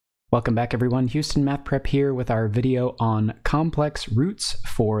Welcome back everyone, Houston Math Prep here with our video on complex roots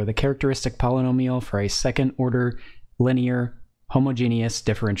for the characteristic polynomial for a second order linear homogeneous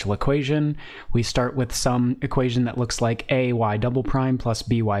differential equation. We start with some equation that looks like ay double prime plus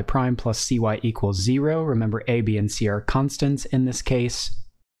by prime plus cy equals 0. Remember a, b, and c are constants in this case.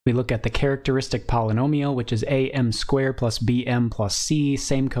 We look at the characteristic polynomial, which is am squared plus bm plus c,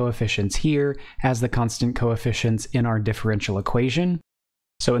 same coefficients here as the constant coefficients in our differential equation.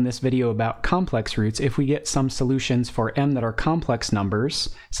 So in this video about complex roots, if we get some solutions for m that are complex numbers,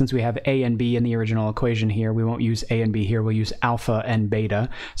 since we have a and b in the original equation here, we won't use a and b here, we'll use alpha and beta.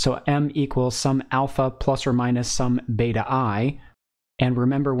 So m equals some alpha plus or minus some beta I. And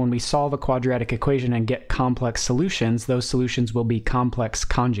remember, when we solve a quadratic equation and get complex solutions, those solutions will be complex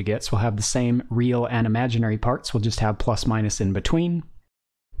conjugates. We'll have the same real and imaginary parts, we'll just have plus minus in between.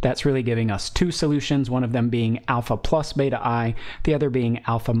 That's really giving us two solutions, one of them being alpha plus beta I, the other being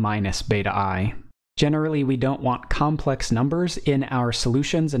alpha minus beta I. Generally, we don't want complex numbers in our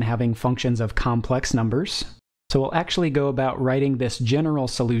solutions and having functions of complex numbers. So we'll actually go about writing this general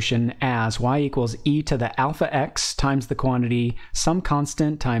solution as y equals e to the alpha x times the quantity some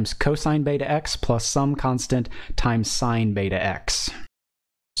constant times cosine beta x plus some constant times sine beta x.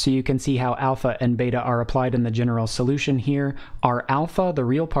 So you can see how alpha and beta are applied in the general solution here. Our alpha, the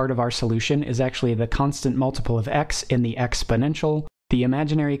real part of our solution, is actually the constant multiple of x in the exponential. The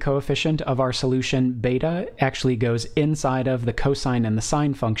imaginary coefficient of our solution, beta, actually goes inside of the cosine and the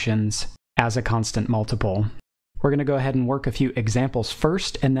sine functions as a constant multiple. We're going to go ahead and work a few examples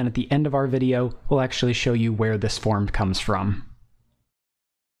first, and then at the end of our video, we'll actually show you where this form comes from.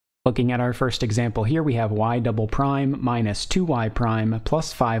 Looking at our first example here, we have y double prime minus 2y prime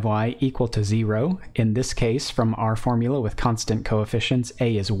plus 5y equal to 0. In this case, from our formula with constant coefficients,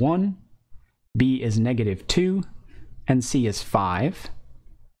 a is 1, b is negative 2, and c is 5.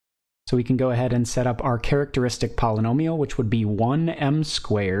 So we can go ahead and set up our characteristic polynomial, which would be 1m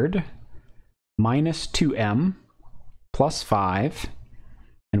squared minus 2m plus 5.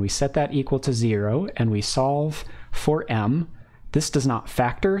 And we set that equal to 0, and we solve for m. This does not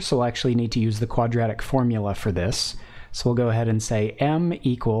factor, so we'll actually need to use the quadratic formula for this. So we'll go ahead and say m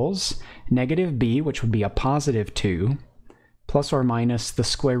equals negative b, which would be a positive 2, plus or minus the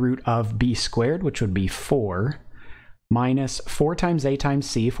square root of b squared, which would be 4, minus 4 times a times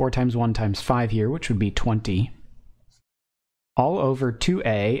c, 4 times 1 times 5 here, which would be 20, all over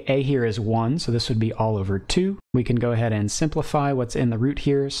 2a. A here is 1, so this would be all over 2. We can go ahead and simplify what's in the root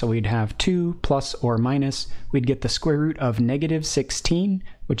here, so we'd have 2 plus or minus. We'd get the square root of negative 16,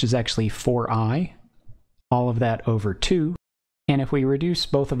 which is actually 4i, all of that over 2. And if we reduce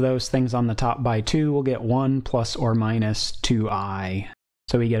both of those things on the top by 2, we'll get 1 plus or minus 2i.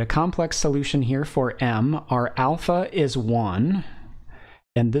 So we get a complex solution here for m. Our alpha is 1,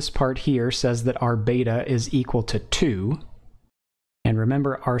 and this part here says that our beta is equal to 2. And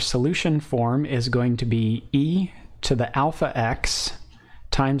remember, our solution form is going to be e to the alpha x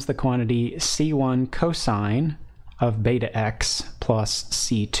times the quantity c1 cosine of beta x plus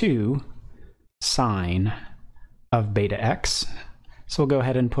c2 sine of beta x. So we'll go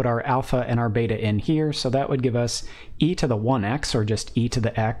ahead and put our alpha and our beta in here. So that would give us e to the 1x, or just e to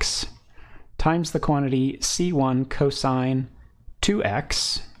the x, times the quantity c1 cosine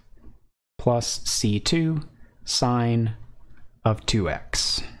 2x plus c2 sine of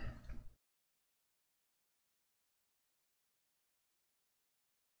 2x.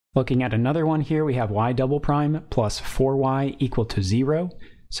 Looking at another one here, we have y double prime plus 4y equal to 0.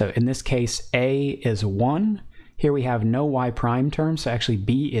 So in this case, a is 1. Here we have no y prime term, so actually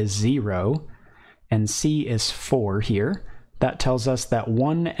b is 0, and c is 4 here. That tells us that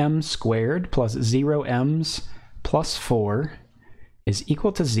 1m squared plus 0m's plus 4 is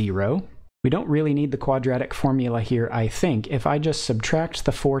equal to 0. We don't really need the quadratic formula here, I think. If I just subtract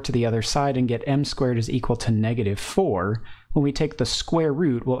the 4 to the other side and get m squared is equal to negative 4, when we take the square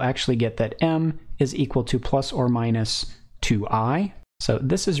root, we'll actually get that m is equal to plus or minus 2i. So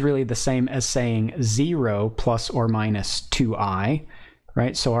this is really the same as saying 0 plus or minus 2i,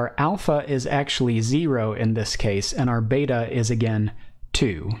 right? So our alpha is actually 0 in this case, and our beta is again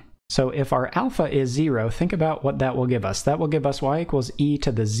 2. So if our alpha is 0, think about what that will give us. That will give us y equals e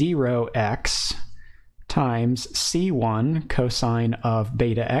to the 0x times c1 cosine of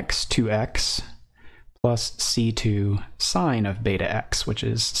beta x, 2x, plus c2 sine of beta x, which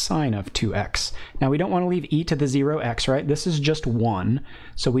is sine of 2x. Now we don't want to leave e to the 0x, right? This is just 1.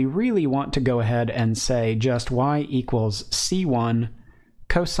 So we really want to go ahead and say just y equals c1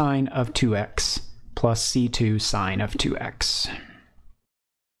 cosine of 2x plus c2 sine of 2x.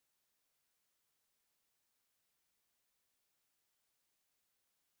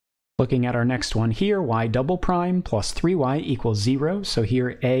 Looking at our next one here, y double prime plus 3y equals 0. So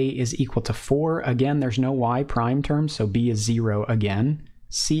here a is equal to 4. Again, there's no y prime term, so b is 0 again.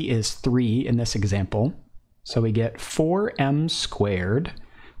 C is 3 in this example. So we get 4m squared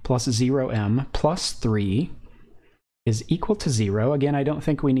plus 0m plus 3 is equal to 0. Again, I don't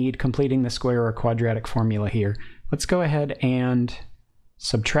think we need completing the square or quadratic formula here. Let's go ahead and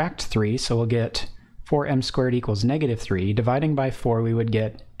subtract 3. So we'll get 4m squared equals negative 3. Dividing by 4, we would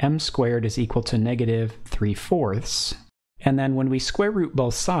get m squared is equal to negative 3/4. And then when we square root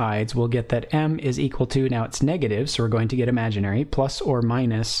both sides, we'll get that m is equal to, now it's negative, so we're going to get imaginary, plus or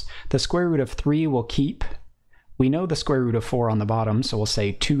minus. The square root of 3 will keep. We know the square root of 4 on the bottom, so we'll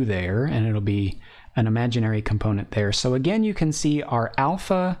say 2 there, and it'll be an imaginary component there. So again, you can see our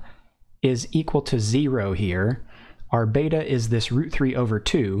alpha is equal to 0 here. Our beta is this root 3 over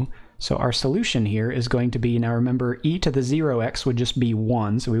 2. So our solution here is going to be, now remember, e to the 0x would just be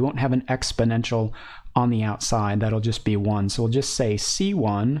 1, so we won't have an exponential on the outside. That'll just be 1. So we'll just say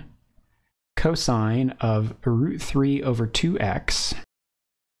c1 cosine of root 3 over 2x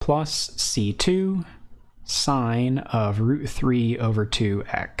plus c2 sine of root 3 over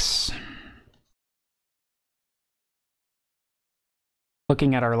 2x.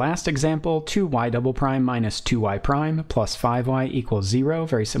 Looking at our last example, 2y double prime minus 2y prime plus 5y equals 0,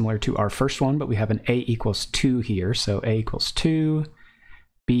 very similar to our first one, but we have an a equals 2 here, so a equals 2,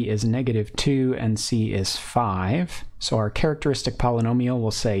 b is negative 2, and c is 5. So our characteristic polynomial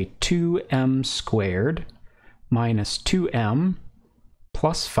will say 2m squared minus 2m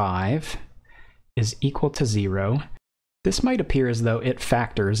plus 5 is equal to 0. This might appear as though it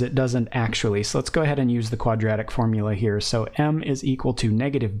factors. It doesn't actually. So let's go ahead and use the quadratic formula here. So m is equal to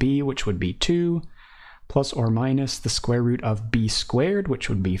negative b, which would be 2, plus or minus the square root of b squared, which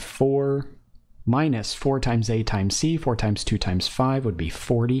would be 4, minus 4 times a times c, 4 times 2 times 5 would be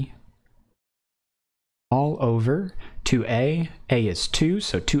 40, all over 2a. A is 2,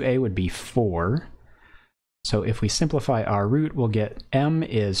 so 2a would be 4. So if we simplify our root, we'll get m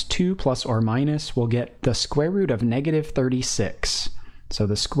is 2 plus or minus, we'll get the square root of negative 36. So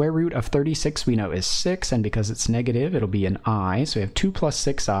the square root of 36 we know is 6, and because it's negative, it'll be an I. So we have 2 plus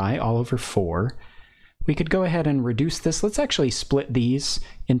 6i all over 4. We could go ahead and reduce this. Let's actually split these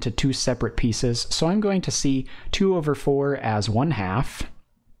into 2 separate pieces. So I'm going to see 2 over 4 as 1/2,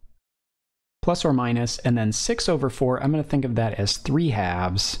 plus or minus, and then 6 over 4, I'm going to think of that as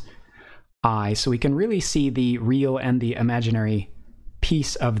 3/2 I. So we can really see the real and the imaginary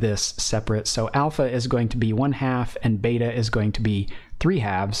piece of this separate. So alpha is going to be 1/2 and beta is going to be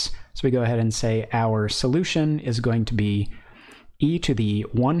 3/2. So we go ahead and say our solution is going to be e to the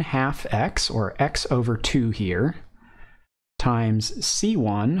 1/2 x, or x over 2 here, times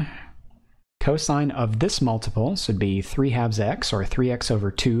c1 cosine of this multiple, so it'd be 3/2 x, or 3x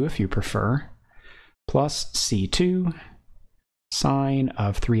over 2 if you prefer, plus c2 sine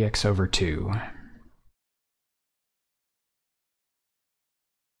of 3x over 2.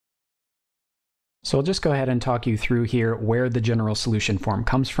 So I'll just go ahead and talk you through here where the general solution form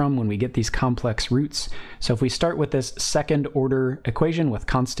comes from when we get these complex roots. So if we start with this second order equation with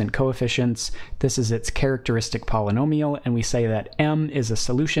constant coefficients, this is its characteristic polynomial, and we say that m is a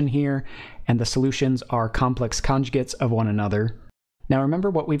solution here, and the solutions are complex conjugates of one another. Now remember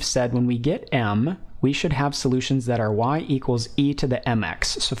what we've said, when we get m, we should have solutions that are y equals e to the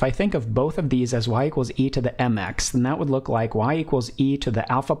mx. So if I think of both of these as y equals e to the mx, then that would look like y equals e to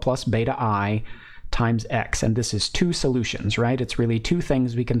the alpha plus beta I times x, and this is 2 solutions, right? It's really 2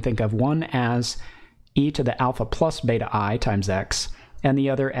 things we can think of, one as e to the alpha plus beta I times x, and the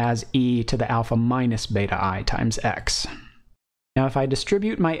other as e to the alpha minus beta I times x. Now if I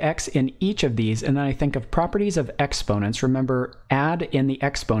distribute my x in each of these, and then I think of properties of exponents, remember add in the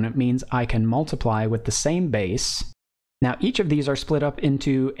exponent means I can multiply with the same base. Now each of these are split up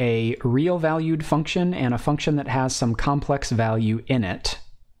into a real valued function and a function that has some complex value in it.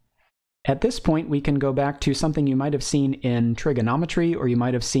 At this point we can go back to something you might have seen in trigonometry, or you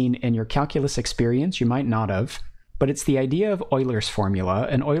might have seen in your calculus experience, you might not have. But it's the idea of Euler's formula,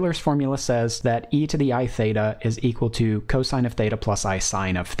 and Euler's formula says that e to the I theta is equal to cosine of theta plus I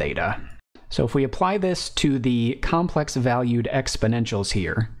sine of theta. So if we apply this to the complex valued exponentials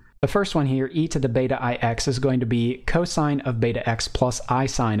here, the first one here, e to the beta ix, is going to be cosine of beta x plus I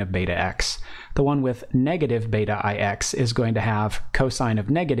sine of beta x. The one with negative beta ix is going to have cosine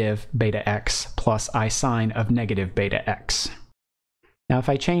of negative beta x plus I sine of negative beta x. Now if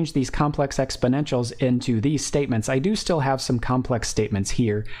I change these complex exponentials into these statements, I do still have some complex statements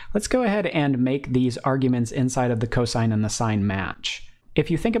here. Let's go ahead and make these arguments inside of the cosine and the sine match. if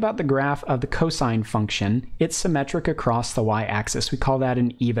you think about the graph of the cosine function, it's symmetric across the y-axis. We call that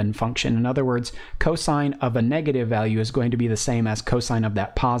an even function. In other words, cosine of a negative value is going to be the same as cosine of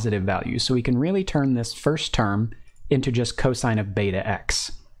that positive value. So we can really turn this first term into just cosine of beta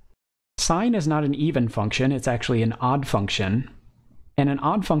x. Sine is not an even function, it's actually an odd function. And an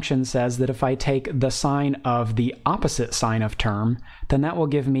odd function says that if I take the sine of the opposite sign of term, then that will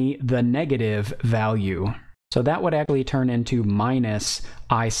give me the negative value. So that would actually turn into minus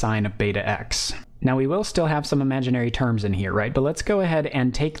I sine of beta x. Now we will still have some imaginary terms in here, right? But let's go ahead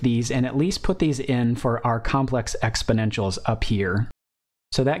and take these and at least put these in for our complex exponentials up here.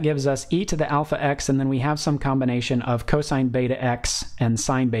 So that gives us e to the alpha x, and then we have some combination of cosine beta x and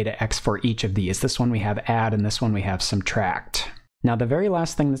sine beta x for each of these. This one we have add, and this one we have subtract. Now the very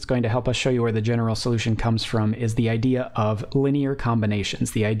last thing that's going to help us show you where the general solution comes from is the idea of linear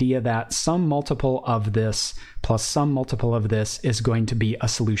combinations, the idea that some multiple of this plus some multiple of this is going to be a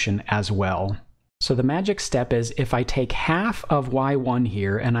solution as well. So the magic step is if I take half of y1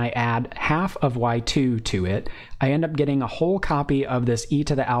 here and I add half of y2 to it, I end up getting a whole copy of this e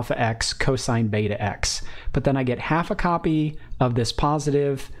to the alpha x cosine beta x. But then I get half a copy of this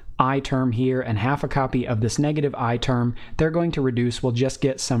positive I term here and half a copy of this negative I term. They're going to reduce. We'll just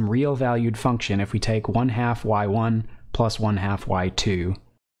get some real valued function if we take 1/2 y1 plus 1/2 y2.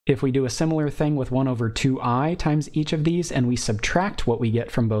 If we do a similar thing with 1 over 2i times each of these and we subtract what we get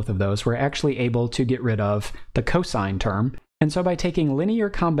from both of those, we're actually able to get rid of the cosine term. And so by taking linear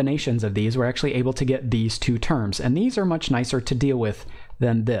combinations of these, we're actually able to get these two terms. And these are much nicer to deal with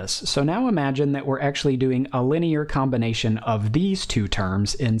than this. So now imagine that we're actually doing a linear combination of these two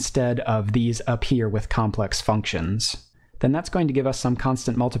terms instead of these up here with complex functions. Then that's going to give us some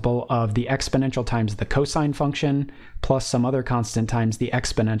constant multiple of the exponential times the cosine function, plus some other constant times the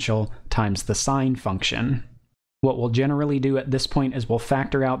exponential times the sine function. What we'll generally do at this point is we'll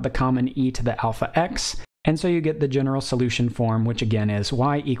factor out the common e to the alpha x, and so you get the general solution form, which again is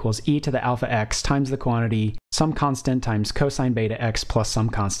y equals e to the alpha x times the quantity, some constant times cosine beta x plus some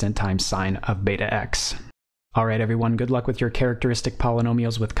constant times sine of beta x. All right, everyone, good luck with your characteristic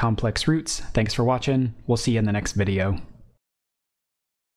polynomials with complex roots. Thanks for watching. We'll see you in the next video.